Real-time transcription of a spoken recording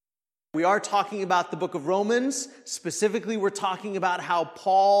We are talking about the book of Romans. Specifically, we're talking about how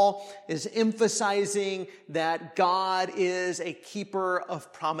Paul is emphasizing that God is a keeper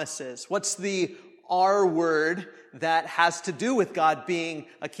of promises. What's the R word that has to do with God being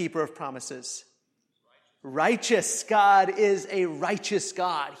a keeper of promises? Righteous. God is a righteous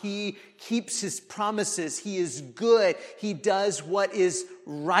God. He keeps his promises. He is good. He does what is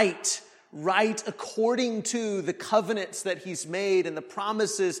right according to the covenants that he's made and the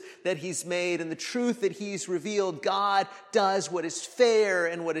promises that he's made and the truth that he's revealed. God does what is fair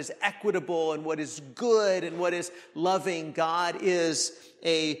and what is equitable and what is good and what is loving. God is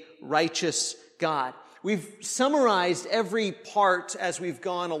a righteous God. We've summarized every part as we've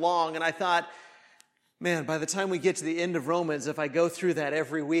gone along, and I thought, man, by the time we get to the end of Romans, if I go through that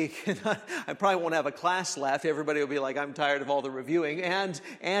every week, I probably won't have a class left. Everybody will be like, I'm tired of all the reviewing, and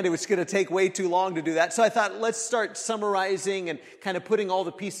it was going to take way too long to do that. So I thought, let's start summarizing and kind of putting all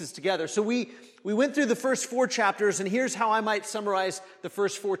the pieces together. So we went through the first 4 chapters, and here's how I might summarize the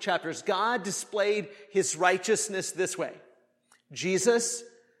first 4 chapters. God displayed his righteousness this way. Jesus,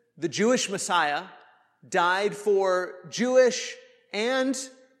 the Jewish Messiah, died for Jewish and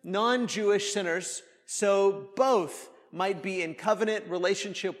non-Jewish sinners, so both might be in covenant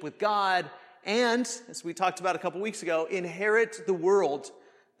relationship with God and, as we talked about a couple weeks ago, inherit the world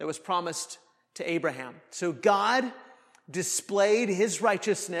that was promised to Abraham. So God displayed his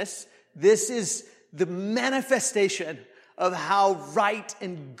righteousness. This is the manifestation of how right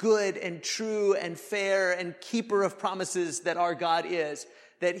and good and true and fair and keeper of promises that our God is.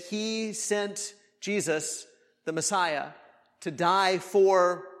 That he sent Jesus, the Messiah, to die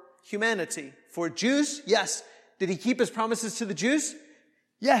for humanity. For Jews, yes. Did he keep his promises to the Jews?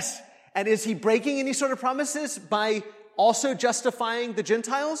 Yes. And is he breaking any sort of promises by also justifying the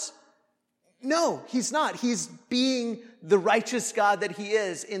Gentiles? No, he's not. He's being the righteous God that he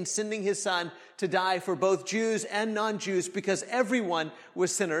is in sending his son to die for both Jews and non-Jews because everyone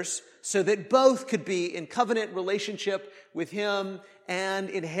was sinners so that both could be in covenant relationship with him and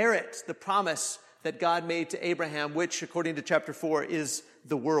inherit the promise that God made to Abraham, which, according to chapter 4, is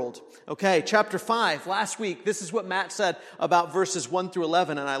the world. Okay, chapter 5, last week, this is what Matt said about verses 1 through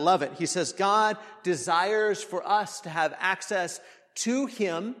 11, and I love it. He says, God desires for us to have access to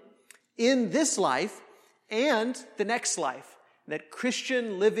him in this life and the next life. That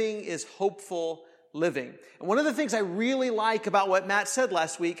Christian living is hopeful living. And one of the things I really like about what Matt said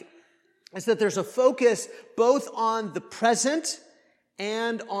last week is that there's a focus both on the present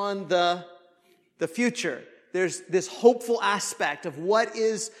and on the future. There's this hopeful aspect of what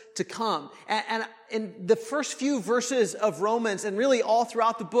is to come. And in the first few verses of Romans, and really all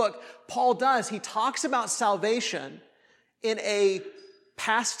throughout the book, Paul he talks about salvation in a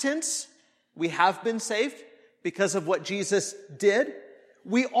past tense. We have been saved because of what Jesus did.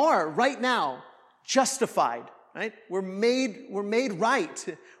 We are right now justified, right? We're made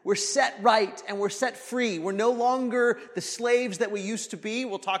right. We're set right and we're set free. We're no longer the slaves that we used to be.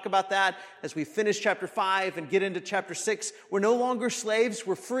 We'll talk about that as we finish chapter 5 and get into chapter 6. We're no longer slaves.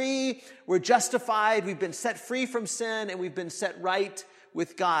 We're free. We're justified. We've been set free from sin and we've been set right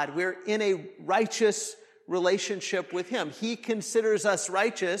with God. We're in a righteous relationship with him. He considers us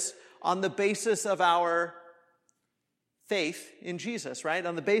righteous on the basis of our faith in Jesus, right?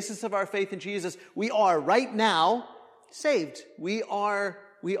 On the basis of our faith in Jesus, we are right now saved. We are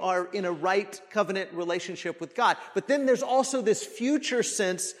in a right covenant relationship with God. But then there's also this future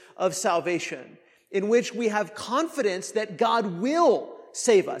sense of salvation in which we have confidence that God will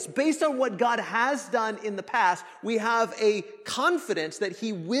save us. Based on what God has done in the past, we have a confidence that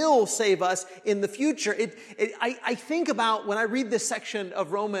he will save us in the future. I think about, when I read this section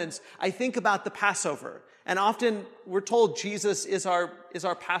of Romans, I think about the Passover. And often we're told Jesus is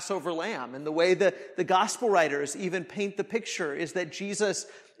our Passover lamb. And the way the gospel writers even paint the picture is that Jesus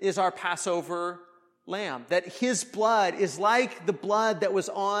is our Passover lamb. That his blood is like the blood that was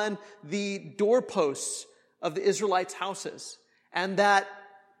on the doorposts of the Israelites' houses. And that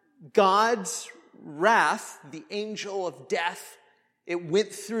God's wrath, the angel of death, it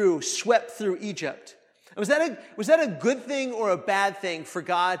swept through Egypt. Was that a good thing or a bad thing for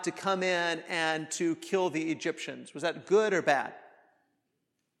God to come in and to kill the Egyptians? Was that good or bad?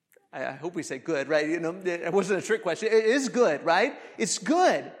 I hope we say good, right? It wasn't a trick question. It is good, right? It's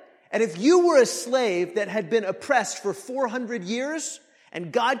good. And if you were a slave that had been oppressed for 400 years,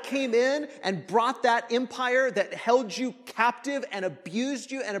 and God came in and brought that empire that held you captive and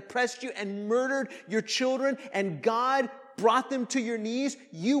abused you and oppressed you and murdered your children, and God brought them to your knees,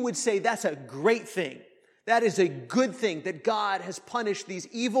 you would say that's a great thing. That is a good thing that God has punished these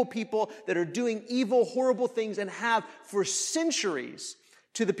evil people that are doing evil, horrible things and have for centuries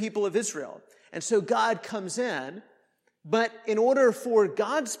to the people of Israel. And so God comes in, but in order for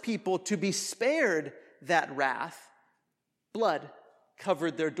God's people to be spared that wrath, blood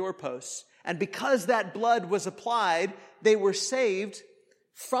covered their doorposts. And because that blood was applied, they were saved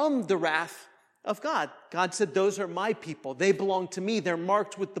from the wrath of God. God said, those are my people. They belong to me. They're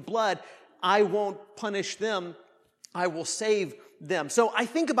marked with the blood. I won't punish them. I will save them. So I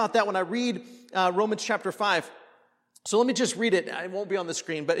think about that when I read Romans chapter 5. So let me just read it. It won't be on the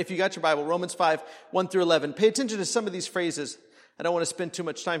screen, but if you got your Bible, Romans 5, 1 through 11. Pay attention to some of these phrases. I don't want to spend too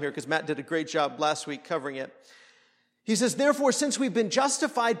much time here because Matt did a great job last week covering it. He says, therefore, since we've been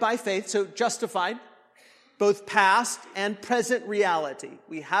justified by faith, so justified, both past and present reality.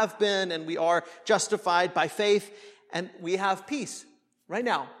 We have been and we are justified by faith, and we have peace right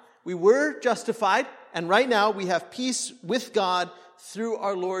now. We were justified, and right now we have peace with God through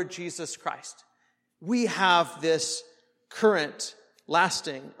our Lord Jesus Christ. We have this current,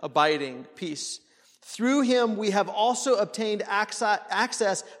 lasting, abiding peace. Through him we have also obtained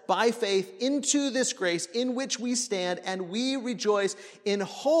access by faith into this grace in which we stand, and we rejoice in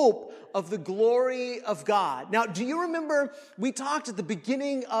hope of the glory of God. Now, do you remember we talked at the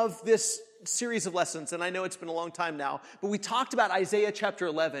beginning of this series of lessons, and I know it's been a long time now, but we talked about Isaiah chapter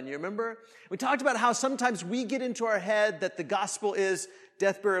 11. You remember? We talked about how sometimes we get into our head that the gospel is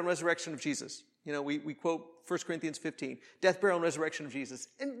death, burial, and resurrection of Jesus. You know, we quote 1 Corinthians 15, death, burial, and resurrection of Jesus.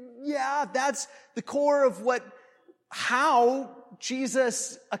 And yeah, that's the core of how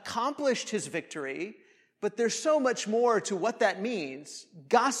Jesus accomplished his victory, but there's so much more to what that means.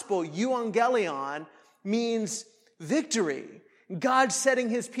 Gospel, euangelion, means victory. God setting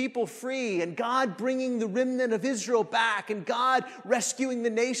his people free, and God bringing the remnant of Israel back, and God rescuing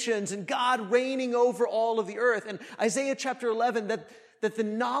the nations, and God reigning over all of the earth. And Isaiah chapter 11, that the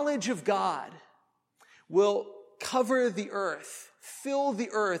knowledge of God will cover the earth, fill the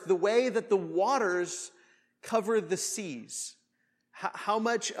earth the way that the waters cover the seas. How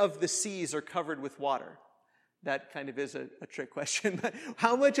much of the seas are covered with water? That kind of is a trick question, but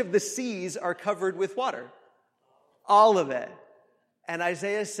how much of the seas are covered with water? All of it. And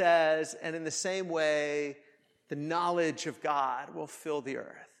Isaiah says, and in the same way, the knowledge of God will fill the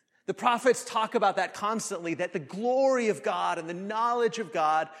earth. The prophets talk about that constantly, that the glory of God and the knowledge of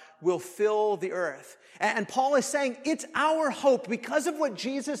God will fill the earth. And Paul is saying it's our hope, because of what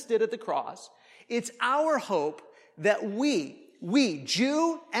Jesus did at the cross, it's our hope that we,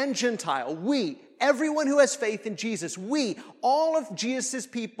 Jew and Gentile, everyone who has faith in Jesus, all of Jesus'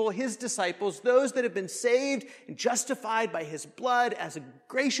 people, his disciples, those that have been saved and justified by his blood as a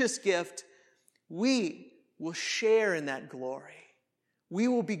gracious gift, we will share in that glory. We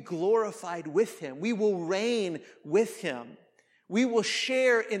will be glorified with him. We will reign with him. We will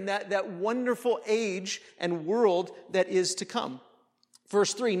share in that wonderful age and world that is to come.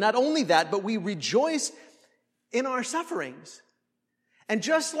 Verse 3, not only that, but we rejoice in our sufferings. And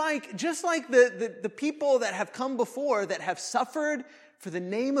just like the people that have come before that have suffered for the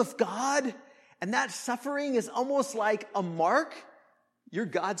name of God, and that suffering is almost like a mark. You're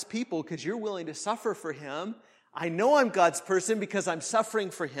God's people because you're willing to suffer for him. I know I'm God's person because I'm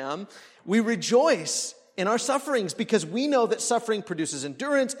suffering for him. We rejoice in our sufferings because we know that suffering produces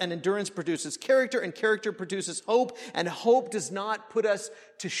endurance, and endurance produces character, and character produces hope, and hope does not put us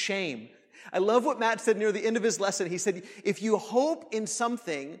to shame. I love what Matt said near the end of his lesson. He said, if you hope in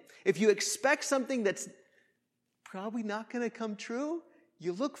something, if you expect something that's probably not going to come true,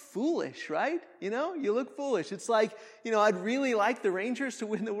 you look foolish, right? You look foolish. It's like, I'd really like the Rangers to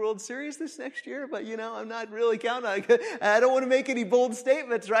win the World Series this next year, but, I'm not really counting on it. I don't want to make any bold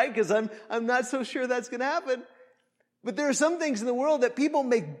statements, right? Because I'm not so sure that's going to happen. But there are some things in the world that people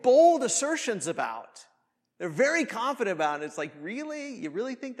make bold assertions about. They're very confident about it. It's like, really? You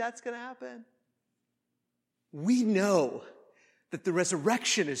really think that's going to happen? We know that the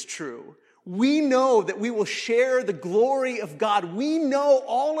resurrection is true. We know that we will share the glory of God. We know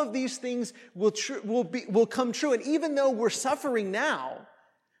all of these things will come true. And even though we're suffering now,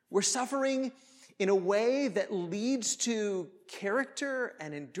 we're suffering in a way that leads to character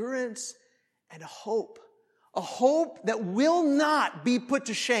and endurance and hope. A hope that will not be put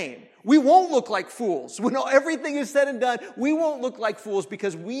to shame. We won't look like fools. When everything is said and done, we won't look like fools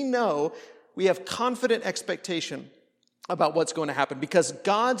because we know we have confident expectation about what's going to happen, because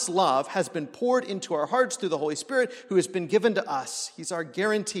God's love has been poured into our hearts through the Holy Spirit who has been given to us. He's our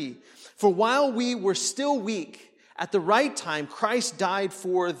guarantee. For while we were still weak, at the right time, Christ died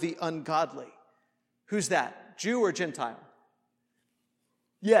for the ungodly. Who's that? Jew or Gentile?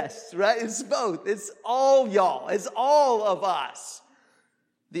 Yes, right? It's both. It's all y'all. It's all of us.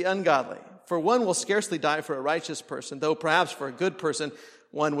 The ungodly. For one will scarcely die for a righteous person, though perhaps for a good person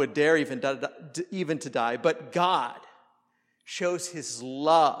one would dare even to die. But God shows his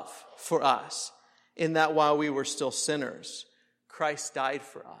love for us in that while we were still sinners, Christ died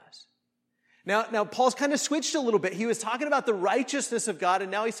for us. Now Paul's kind of switched a little bit. He was talking about the righteousness of God, and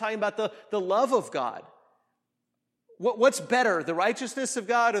now he's talking about the love of God. What's better, the righteousness of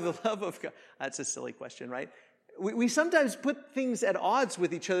God or the love of God? That's a silly question, right? We sometimes put things at odds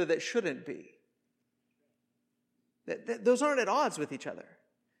with each other that shouldn't be. Those aren't at odds with each other.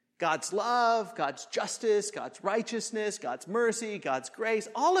 God's love, God's justice, God's righteousness, God's mercy, God's grace,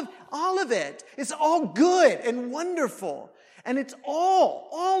 all of it. It's all good and wonderful. And it's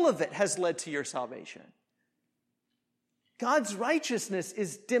all of it has led to your salvation. God's righteousness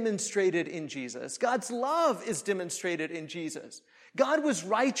is demonstrated in Jesus. God's love is demonstrated in Jesus. God was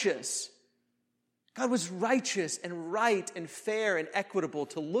righteous. God was righteous and right and fair and equitable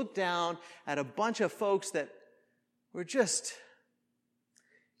to look down at a bunch of folks that were just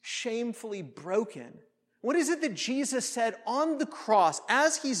shamefully broken. What is it that Jesus said on the cross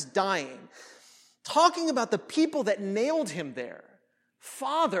as he's dying, talking about the people that nailed him there?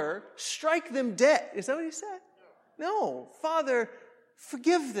 Father, strike them dead. Is that what he said? No. Father,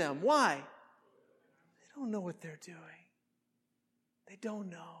 forgive them. Why? They don't know what they're doing. They don't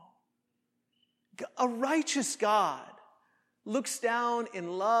know. A righteous God looks down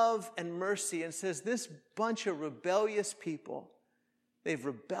in love and mercy and says, this bunch of rebellious people, they've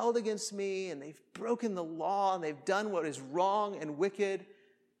rebelled against me and they've broken the law and they've done what is wrong and wicked.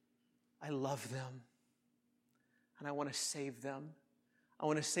 I love them and I want to save them. I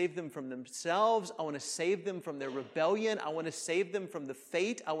want to save them from themselves. I want to save them from their rebellion. I want to save them from the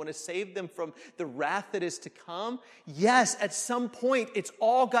fate. I want to save them from the wrath that is to come. Yes, at some point, it's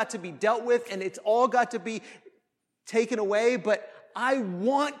all got to be dealt with and it's all got to be taken away, but I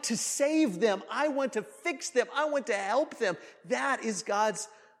want to save them. I want to fix them. I want to help them. That is God's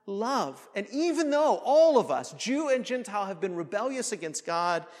love. And even though all of us, Jew and Gentile, have been rebellious against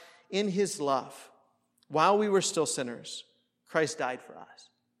God in his love, while we were still sinners, Christ died for us.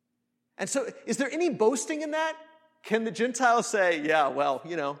 And so, is there any boasting in that? Can the Gentiles say, yeah, well,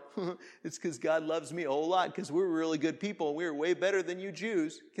 it's because God loves me a whole lot because we're really good people and we're way better than you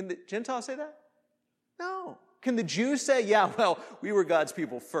Jews. Can the Gentiles say that? No. Can the Jews say, yeah, well, we were God's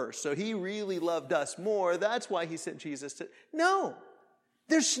people first, so he really loved us more. That's why he sent Jesus to... No.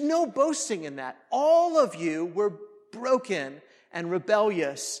 There's no boasting in that. All of you were broken and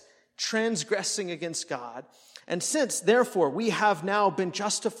rebellious, transgressing against God. And since, therefore, we have now been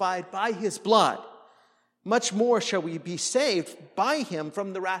justified by his blood, much more shall we be saved by him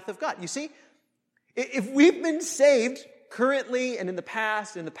from the wrath of God. You see, if we've been saved currently and in the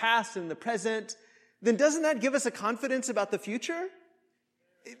past and in the present, then doesn't that give us a confidence about the future?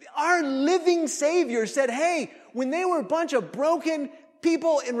 Our living Savior said, hey, when they were a bunch of broken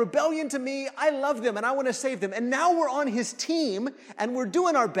people in rebellion to me, I love them and I want to save them. And now we're on his team and we're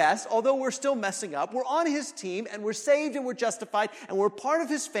doing our best, although we're still messing up. We're on his team and we're saved and we're justified and we're part of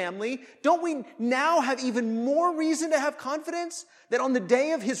his family. Don't we now have even more reason to have confidence that on the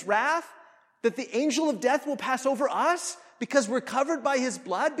day of his wrath, that the angel of death will pass over us because we're covered by his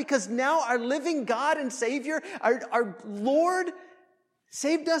blood? Because now our living God and Savior, our Lord,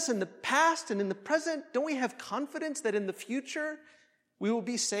 saved us in the past and in the present. Don't we have confidence that in the future we will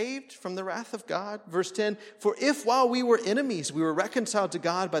be saved from the wrath of God? Verse 10, for if while we were enemies, we were reconciled to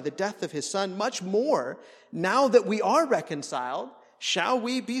God by the death of his Son, much more, now that we are reconciled, shall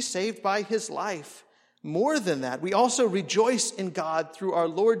we be saved by his life. More than that, we also rejoice in God through our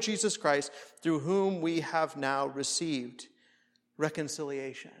Lord Jesus Christ, through whom we have now received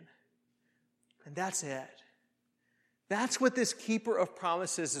reconciliation. And that's it. That's what this keeper of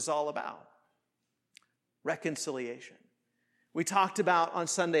promises is all about. Reconciliation. We talked about on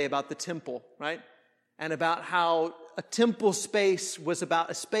Sunday about the temple, right? And about how a temple space was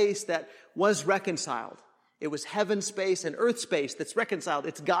about a space that was reconciled. It was heaven space and earth space that's reconciled.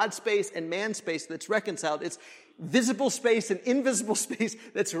 It's God space and man space that's reconciled. It's visible space and invisible space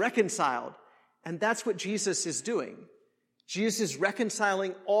that's reconciled. And that's what Jesus is doing. Jesus is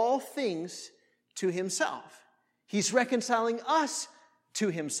reconciling all things to himself. He's reconciling us to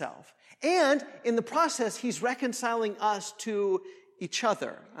himself. And in the process, he's reconciling us to each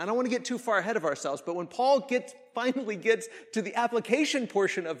other. I don't want to get too far ahead of ourselves, but when Paul finally gets to the application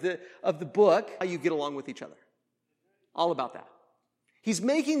portion of the book, how you get along with each other. All about that. He's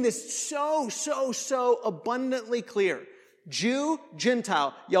making this so abundantly clear. Jew,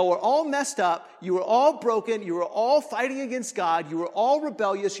 Gentile, y'all were all messed up. You were all broken. You were all fighting against God. You were all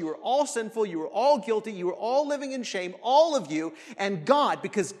rebellious. You were all sinful. You were all guilty. You were all living in shame, all of you. And God,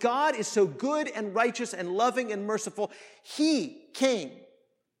 because God is so good and righteous and loving and merciful, he came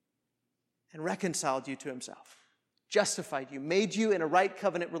and reconciled you to himself, justified you, made you in a right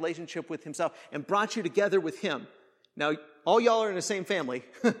covenant relationship with himself, and brought you together with him. Now, all y'all are in the same family,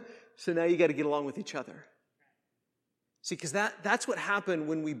 so now you got to get along with each other. See, because that's what happened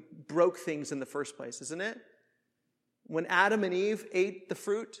when we broke things in the first place, isn't it? When Adam and Eve ate the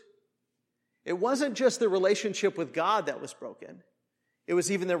fruit, it wasn't just the relationship with God that was broken. It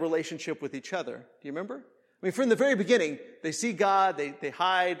was even their relationship with each other. Do you remember? I mean, from the very beginning, they see God, they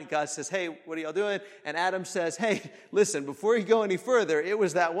hide, and God says, hey, what are y'all doing? And Adam says, hey, listen, before you go any further, it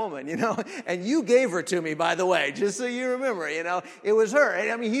was that woman, and you gave her to me, by the way, just so you remember, it was her.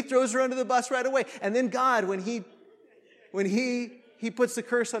 And I mean, he throws her under the bus right away. And then God, when he puts the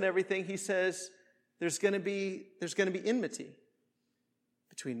curse on everything, he says, there's going to be enmity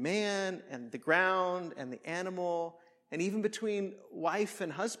between man and the ground and the animal, and even between wife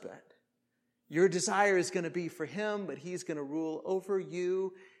and husband. Your desire is going to be for him, but he's going to rule over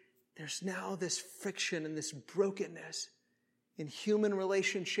you. There's now this friction and this brokenness in human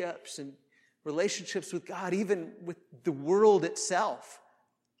relationships and relationships with God, even with the world itself.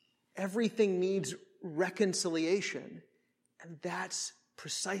 Everything needs reconciliation. And that's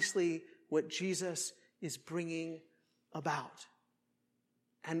precisely what Jesus is bringing about.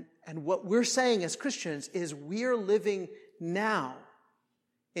 And what we're saying as Christians is we're living now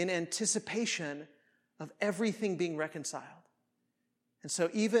in anticipation of everything being reconciled. And so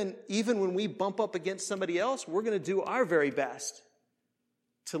even when we bump up against somebody else, we're going to do our very best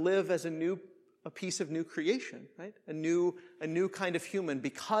to live as a piece of new creation, right? A new kind of human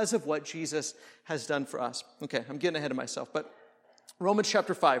because of what Jesus has done for us. Okay, I'm getting ahead of myself, but Romans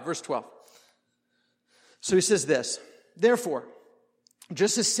chapter 5, verse 12. So he says this, therefore,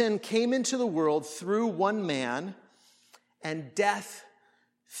 just as sin came into the world through one man, and death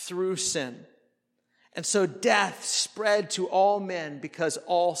through sin. And so death spread to all men because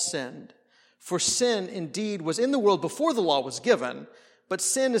all sinned. For sin indeed was in the world before the law was given, but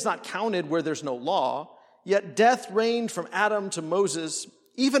sin is not counted where there's no law. Yet death reigned from Adam to Moses,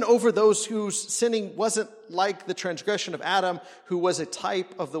 even over those whose sinning wasn't like the transgression of Adam, who was a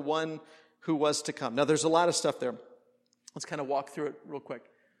type of the one who was to come. Now there's a lot of stuff there. Let's kind of walk through it real quick.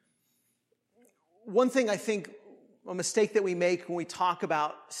 One thing I think, a mistake that we make when we talk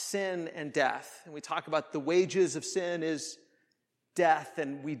about sin and death, and we talk about the wages of sin is death,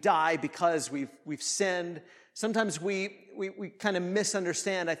 and we die because we've sinned. Sometimes we kind of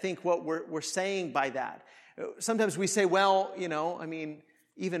misunderstand, I think, what we're saying by that. Sometimes we say, well,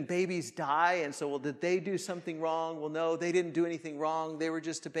 even babies die, and so, well, did they do something wrong? Well, no, they didn't do anything wrong. They were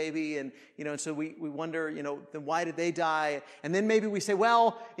just a baby, and so we wonder, then why did they die? And then maybe we say,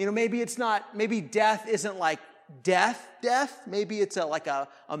 well, maybe death isn't like death. Maybe it's like a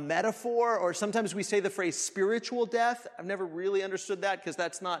metaphor, or sometimes we say the phrase spiritual death. I've never really understood that because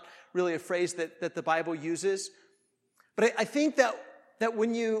that's not really a phrase that the Bible uses. But I think that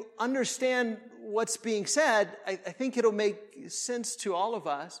when you understand what's being said, I think it'll make sense to all of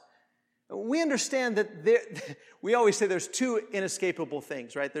us. We understand that we always say there's two inescapable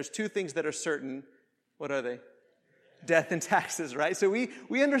things, right? There's two things that are certain. What are they? Death and taxes, right? So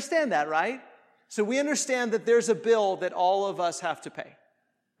we understand that, right? So we understand that there's a bill that all of us have to pay,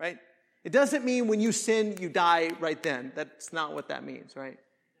 right? It doesn't mean when you sin, you die right then. That's not what that means, right?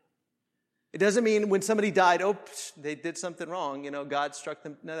 It doesn't mean when somebody died, they did something wrong, God struck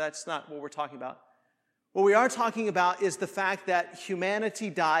them. No, that's not what we're talking about. What we are talking about is the fact that humanity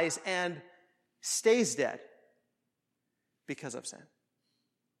dies and stays dead because of sin.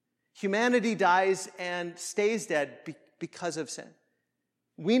 Humanity dies and stays dead because of sin.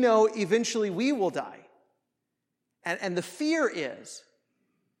 We know eventually we will die. And the fear is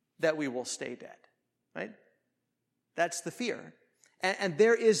that we will stay dead, right? That's the fear. And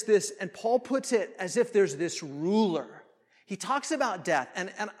there is this, and Paul puts it as if there's this ruler. He talks about death,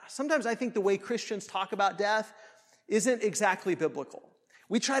 and sometimes I think the way Christians talk about death isn't exactly biblical.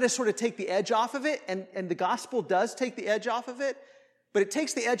 We try to sort of take the edge off of it, and the gospel does take the edge off of it, but it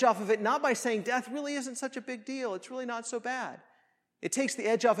takes the edge off of it not by saying death really isn't such a big deal, it's really not so bad. It takes the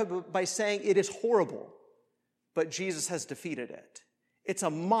edge off of it by saying it is horrible, but Jesus has defeated it. It's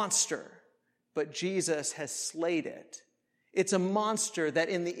a monster, but Jesus has slayed it. It's a monster that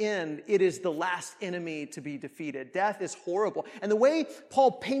in the end, it is the last enemy to be defeated. Death is horrible. And the way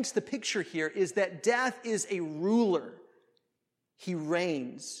Paul paints the picture here is that death is a ruler. He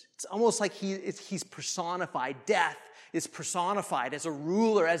reigns. It's almost like he's personified. Death is personified as a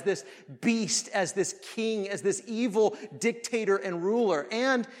ruler, as this beast, as this king, as this evil dictator and ruler.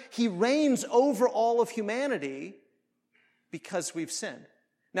 And he reigns over all of humanity because we've sinned.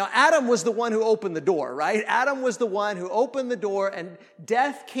 Now, Adam was the one who opened the door, right? Adam was the one who opened the door and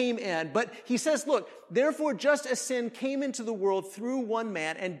death came in. But he says, look, therefore, just as sin came into the world through one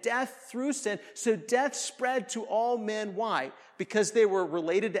man and death through sin, so death spread to all men. Why? Because they were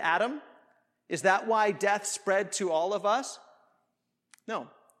related to Adam? Is that why death spread to all of us? No.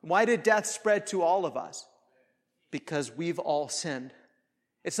 Why did death spread to all of us? Because we've all sinned.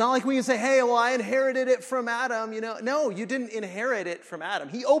 It's not like we can say, hey, well, I inherited it from Adam, No, you didn't inherit it from Adam.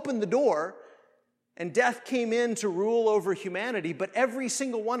 He opened the door and death came in to rule over humanity. But every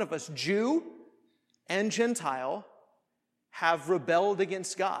single one of us, Jew and Gentile, have rebelled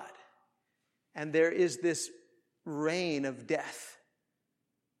against God. And there is this reign of death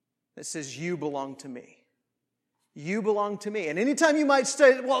that says, you belong to me. You belong to me. And anytime you might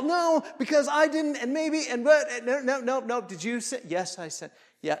say, well, no, because I didn't, and maybe, and but, no. Did you say? Yes, I said.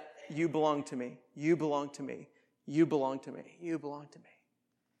 Yeah, you belong to me. You belong to me. You belong to me. You belong to me.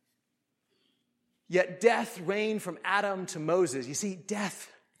 Yet death reigned from Adam to Moses. You see, death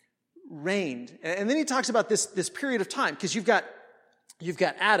reigned. And then he talks about this period of time, because you've got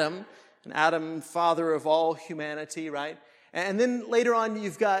Adam, and Adam, father of all humanity, right? And then later on,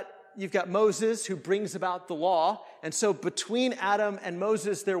 you've got Moses, who brings about the law. And so between Adam and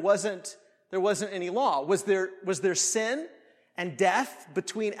Moses, there wasn't any law. Was there sin and death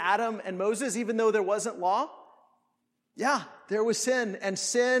between Adam and Moses, even though there wasn't law? Yeah, there was sin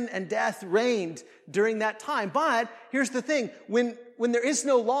and death reigned during that time. But here's the thing. When there is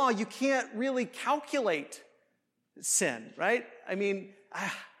no law, you can't really calculate sin, right? I mean,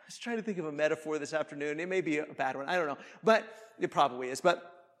 I was trying to think of a metaphor this afternoon. It may be a bad one. I don't know. But it probably is. But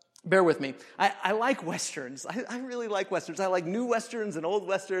bear with me. I like Westerns. I really like Westerns. I like new Westerns and old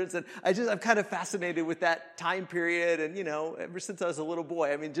Westerns. And I'm kind of fascinated with that time period. And, ever since I was a little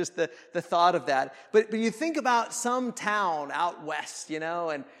boy, I mean, just the thought of that. But you think about some town out west,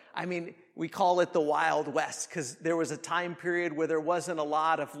 and I mean, we call it the Wild West because there was a time period where there wasn't a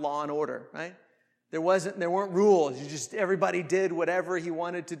lot of law and order, right? There weren't rules. Everybody did whatever he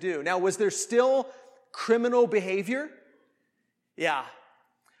wanted to do. Now, was there still criminal behavior? Yeah.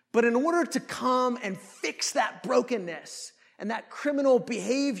 But in order to come and fix that brokenness and that criminal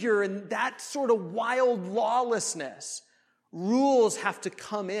behavior and that sort of wild lawlessness, rules have to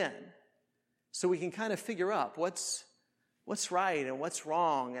come in so we can kind of figure out what's right and what's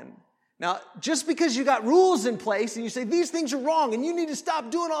wrong. And now, just because you got rules in place and you say these things are wrong and you need to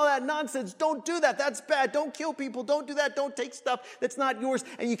stop doing all that nonsense, don't do that. That's bad. Don't kill people. Don't do that. Don't take stuff that's not yours.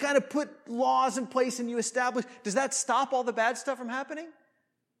 And you kind of put laws in place and you establish. Does that stop all the bad stuff from happening?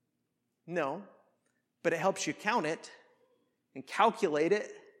 No, but it helps you count it and calculate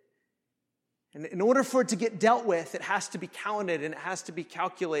it. And in order for it to get dealt with, it has to be counted and it has to be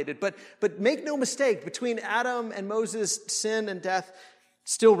calculated. But make no mistake, between Adam and Moses, sin and death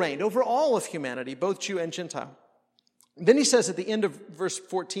still reigned over all of humanity, both Jew and Gentile. Then he says at the end of verse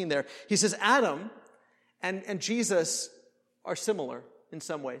 14 there, he says Adam and Jesus are similar in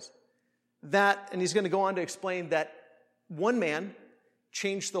some ways. And he's going to go on to explain that one man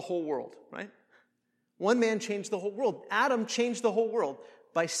changed the whole world, right? One man changed the whole world. Adam changed the whole world.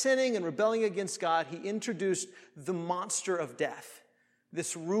 By sinning and rebelling against God, he introduced the monster of death.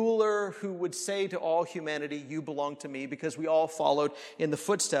 This ruler who would say to all humanity, you belong to me, because we all followed in the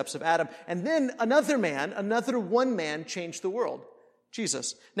footsteps of Adam. And then another one man changed the world,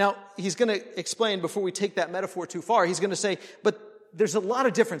 Jesus. Now, he's going to explain, before we take that metaphor too far, he's going to say, but there's a lot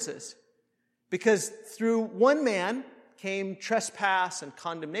of differences. Because through one man came trespass and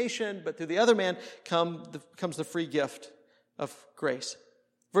condemnation, but through the other man comes the free gift of grace.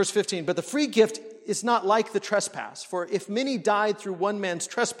 Verse 15, but the free gift is not like the trespass. For if many died through one man's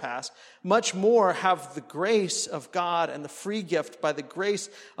trespass, much more have the grace of God and the free gift by the grace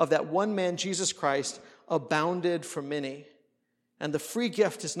of that one man, Jesus Christ, abounded for many. And the free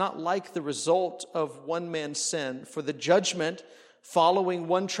gift is not like the result of one man's sin. For the judgment following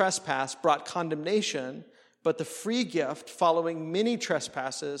one trespass brought condemnation, but the free gift following many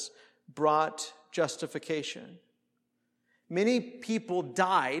trespasses brought justification. Many people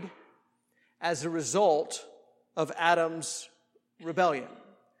died as a result of Adam's rebellion.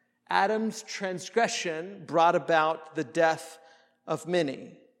 Adam's transgression brought about the death of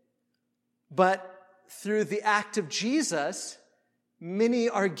many. But through the act of Jesus, many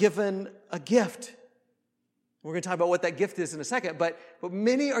are given a gift. We're going to talk about what that gift is in a second, but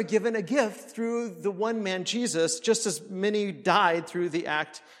many are given a gift through the one man Jesus, just as many died through the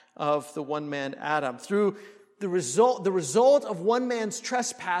act of the one man Adam. Through the result of one man's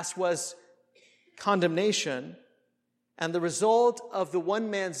trespass was condemnation, and the result of the one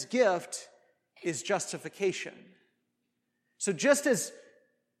man's gift is justification. So just as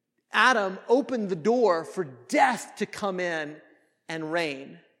Adam opened the door for death to come in and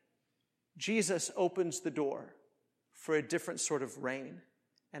reign. Jesus opens the door for a different sort of reign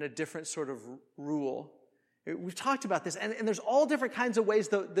and a different sort of rule. We've talked about this, and there's all different kinds of ways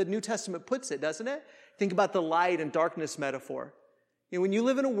the New Testament puts it, doesn't it? Think about the light and darkness metaphor. When you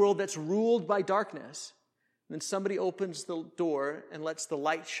live in a world that's ruled by darkness, then somebody opens the door and lets the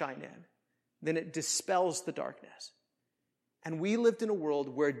light shine in. Then it dispels the darkness. And we lived in a world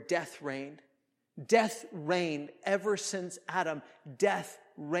where death reigned. Death reigned ever since Adam. Death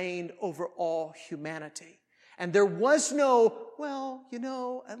reigned over all humanity. And there was no,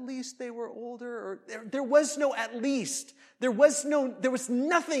 at least they were older, or there was no at least. There was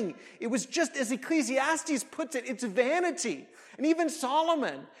nothing. It was just, as Ecclesiastes puts it, it's vanity. And even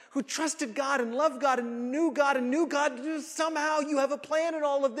Solomon, who trusted God and loved God and knew God, somehow you have a plan in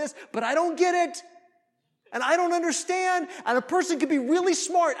all of this, but I don't get it. And I don't understand. And a person could be really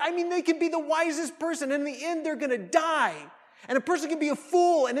smart. They could be the wisest person. And in the end, they're going to die. And a person can be a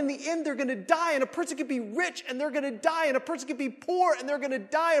fool, and in the end, they're going to die. And a person can be rich, and they're going to die. And a person can be poor, and they're going to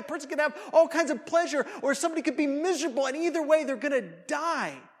die. A person can have all kinds of pleasure, or somebody could be miserable, and either way, they're going to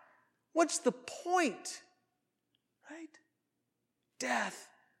die. What's the point? Right? Death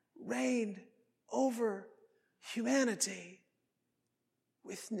reigned over humanity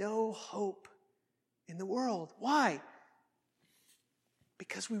with no hope in the world. Why?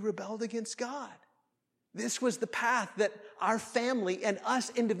 Because we rebelled against God. This was the path that our family and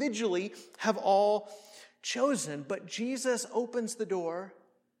us individually have all chosen. But Jesus opens the door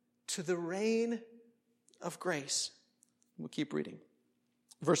to the reign of grace. We'll keep reading.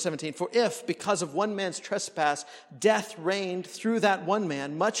 Verse 17, for if, because of one man's trespass, death reigned through that one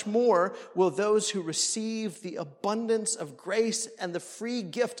man, much more will those who receive the abundance of grace and the free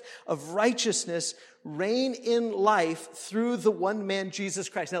gift of righteousness reign in life through the one man, Jesus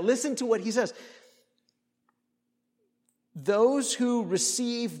Christ. Now listen to what he says. Those who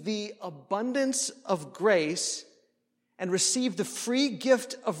receive the abundance of grace and receive the free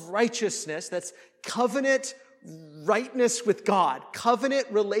gift of righteousness, that's covenant rightness with God, covenant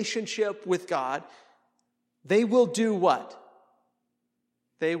relationship with God, they will do what?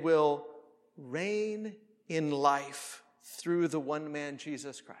 They will reign in life through the one man,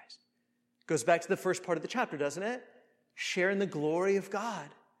 Jesus Christ. Goes back to the first part of the chapter, doesn't it? Share in the glory of God.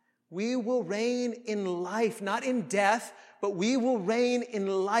 We will reign in life, not in death, but we will reign in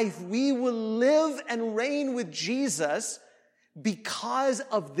life. We will live and reign with Jesus because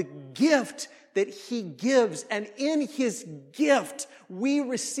of the gift that he gives. And in his gift, we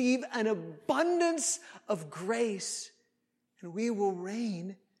receive an abundance of grace. And we will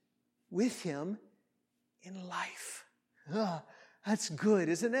reign with him in life. That's good,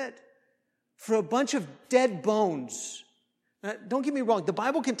 isn't it? For a bunch of dead bones. Now, don't get me wrong. The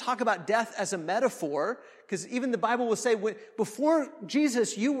Bible can talk about death as a metaphor, because even the Bible will say, before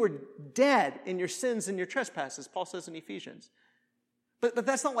Jesus, you were dead in your sins and your trespasses, Paul says in Ephesians. But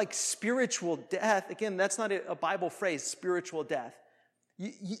that's not like spiritual death. Again, that's not a Bible phrase, spiritual death.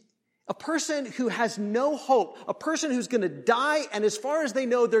 A person who has no hope, a person who's going to die, and as far as they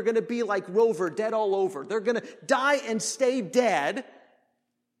know, they're going to be like Rover, dead all over. They're going to die and stay dead.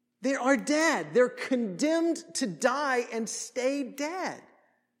 They are dead. They're condemned to die and stay dead.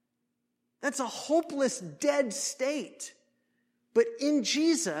 That's a hopeless, dead state. But in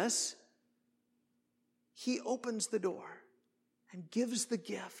Jesus, he opens the door and gives the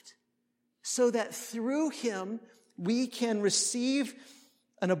gift so that through him we can receive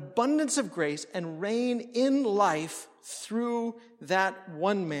an abundance of grace and reign in life through that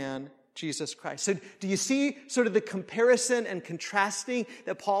one man, Jesus Christ. So do you see sort of the comparison and contrasting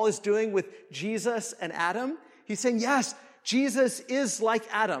that Paul is doing with Jesus and Adam? He's saying, yes, Jesus is like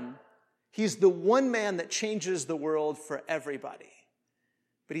Adam. He's the one man that changes the world for everybody.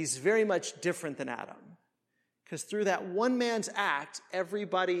 But he's very much different than Adam. Because through that one man's act,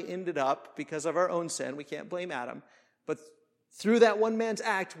 everybody ended up, because of our own sin, we can't blame Adam, but through that one man's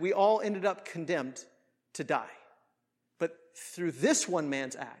act, we all ended up condemned to die. But through this one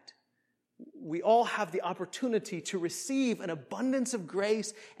man's act, we all have the opportunity to receive an abundance of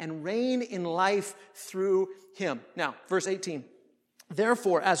grace and reign in life through him. Now, verse 18.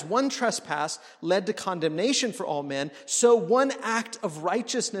 Therefore, as one trespass led to condemnation for all men, so one act of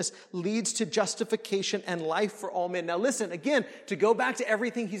righteousness leads to justification and life for all men. Now listen, again, to go back to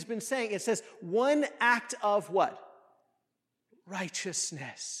everything he's been saying, it says one act of what?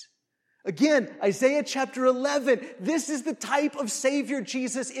 Righteousness. Again, Isaiah chapter 11, this is the type of Savior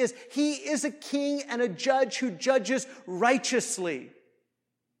Jesus is. He is a king and a judge who judges righteously.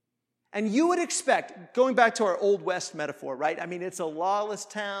 And you would expect, going back to our Old West metaphor, right? I mean, it's a lawless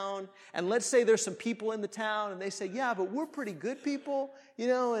town, and let's say there's some people in the town, and they say, yeah, but we're pretty good people,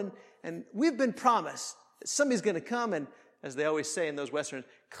 and we've been promised that somebody's going to come and, as they always say in those Westerns,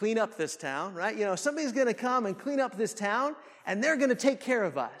 clean up this town, right? Somebody's going to come and clean up this town, and they're going to take care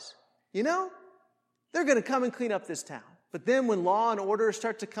of us, They're going to come and clean up this town. But then when law and order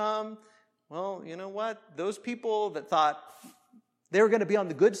start to come, well, you know what? Those people that thought they were going to be on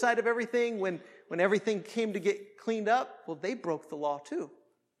the good side of everything when everything came to get cleaned up, well, they broke the law too.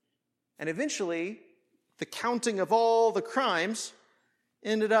 And eventually, the counting of all the crimes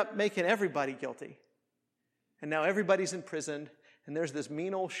ended up making everybody guilty. And now everybody's imprisoned, and there's this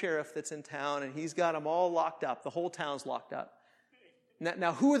mean old sheriff that's in town, and he's got them all locked up. The whole town's locked up.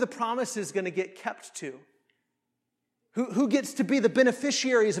 Now who are the promises going to get kept to? Who gets to be the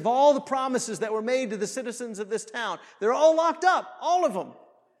beneficiaries of all the promises that were made to the citizens of this town? They're all locked up, all of them,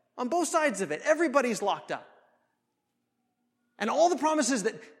 on both sides of it. Everybody's locked up. And all the promises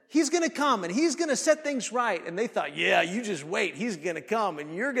that he's going to come and he's going to set things right. And they thought, yeah, you just wait. He's going to come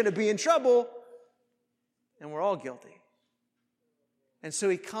and you're going to be in trouble. And we're all guilty. And so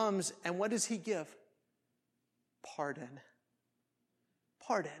he comes, and what does he give? Pardon.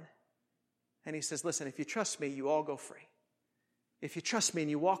 Pardon. And he says, listen, if you trust me, you all go free. If you trust me and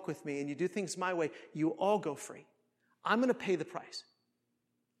you walk with me and you do things my way, you all go free. I'm going to pay the price.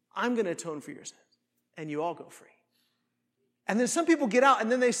 I'm going to atone for your sins. And you all go free. And then some people get out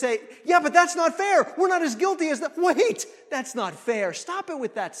and then they say, yeah, but that's not fair. We're not as guilty as that. Wait, that's not fair. Stop it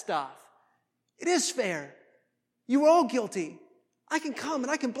with that stuff. It is fair. You were all guilty. I can come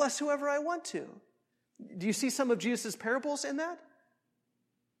and I can bless whoever I want to. Do you see some of Jesus' parables in that?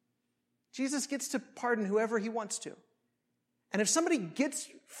 Jesus gets to pardon whoever he wants to. And if somebody gets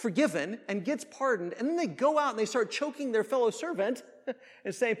forgiven and gets pardoned, and then they go out and they start choking their fellow servant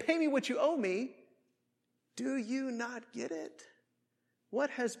and saying, pay me what you owe me, do you not get it? What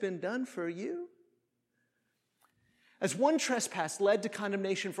has been done for you? As one trespass led to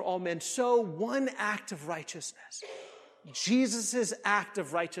condemnation for all men, so one act of righteousness, Jesus' act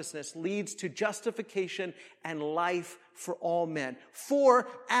of righteousness, leads to justification and life for all men. For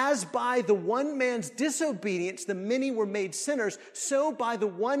as by the one man's disobedience the many were made sinners, so by the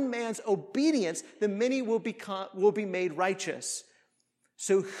one man's obedience the many will be made righteous.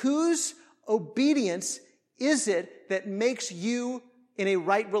 So whose obedience is it that makes you in a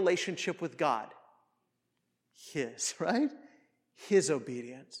right relationship with God? His, right? His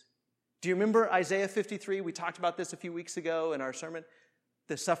obedience. Do you remember Isaiah 53? We talked about this a few weeks ago in our sermon,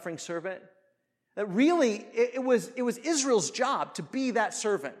 the suffering servant. That really, it was Israel's job to be that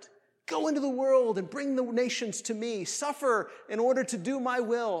servant. Go into the world and bring the nations to me. Suffer in order to do my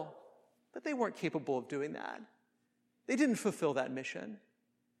will. But they weren't capable of doing that. They didn't fulfill that mission.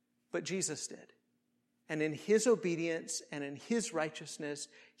 But Jesus did. And in his obedience and in his righteousness,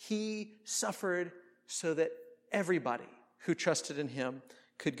 he suffered so that everybody who trusted in him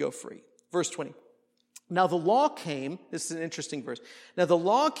could go free. Verse 20. Now the law came, this is an interesting verse. Now the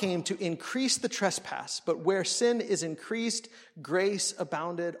law came to increase the trespass, but where sin is increased, grace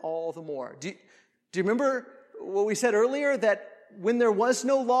abounded all the more. Do you remember what we said earlier? That when there was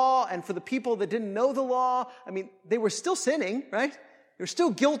no law, and for the people that didn't know the law, they were still sinning, right? They were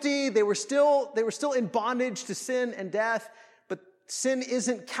still guilty. They were still in bondage to sin and death. But sin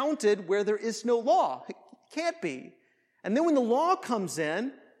isn't counted where there is no law. It can't be. And then when the law comes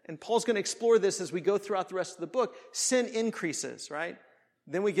in, and Paul's going to explore this as we go throughout the rest of the book, sin increases, right?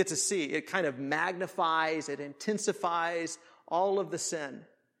 Then we get to see it kind of magnifies, it intensifies all of the sin.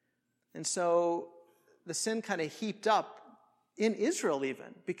 And so the sin kind of heaped up in Israel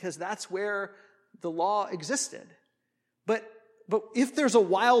even, because that's where the law existed. But if there's a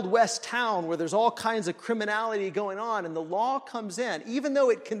Wild West town where there's all kinds of criminality going on and the law comes in, even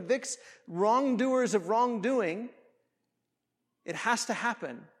though it convicts wrongdoers of wrongdoing, it has to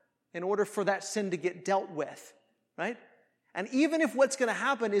happen in order for that sin to get dealt with, right? And even if what's going to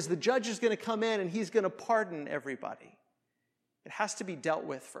happen is the judge is going to come in and he's going to pardon everybody, it has to be dealt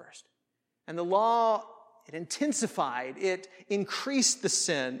with first. And the law, it intensified, it increased the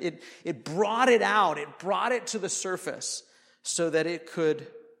sin, it brought it out, it brought it to the surface so that it could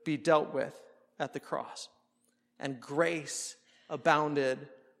be dealt with at the cross. And grace abounded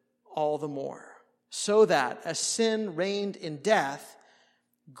all the more. So that as sin reigned in death,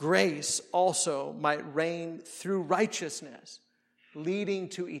 grace also might reign through righteousness, leading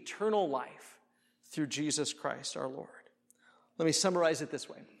to eternal life through Jesus Christ our Lord. Let me summarize it this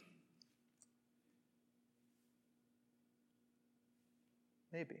way.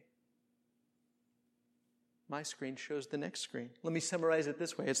 My screen shows the next screen. Let me summarize it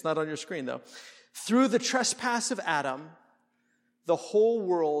this way. It's not on your screen, though. Through the trespass of Adam, the whole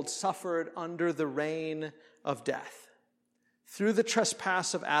world suffered under the reign of death. Through the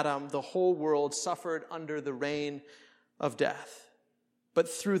trespass of Adam, the whole world suffered under the reign of death. But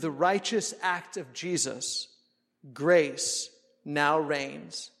through the righteous act of Jesus, grace now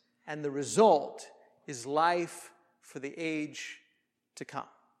reigns, and the result is life for the age to come.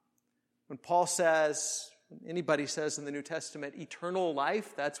 When Paul says, anybody says in the New Testament, eternal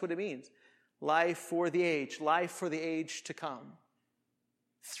life, that's what it means. Life for the age to come.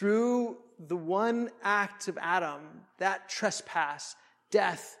 Through the one act of Adam, that trespass,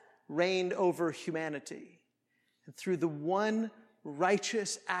 death reigned over humanity. And through the one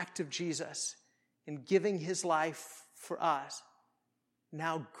righteous act of Jesus in giving his life for us,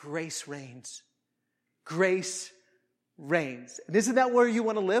 now grace reigns. Grace reigns. And isn't that where you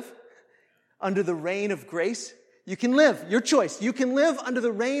want to live? Under the reign of grace? You can live, your choice. You can live under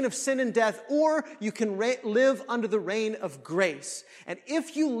the reign of sin and death, or you can live under the reign of grace. And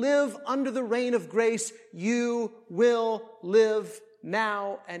if you live under the reign of grace, you will live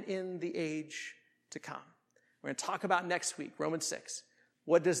now and in the age to come. We're going to talk about next week, Romans 6.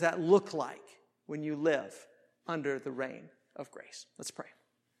 What does that look like when you live under the reign of grace? Let's pray.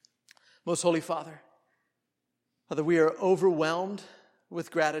 Most Holy Father, we are overwhelmed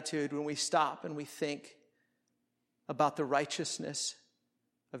with gratitude when we stop and we think about the righteousness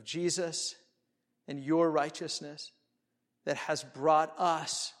of Jesus and your righteousness that has brought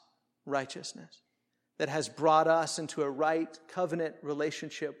us righteousness, that has brought us into a right covenant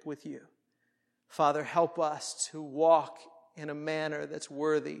relationship with you. Father, help us to walk in a manner that's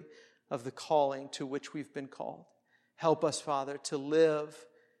worthy of the calling to which we've been called. Help us, Father, to live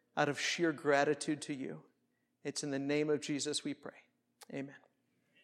out of sheer gratitude to you. It's in the name of Jesus we pray. Amen.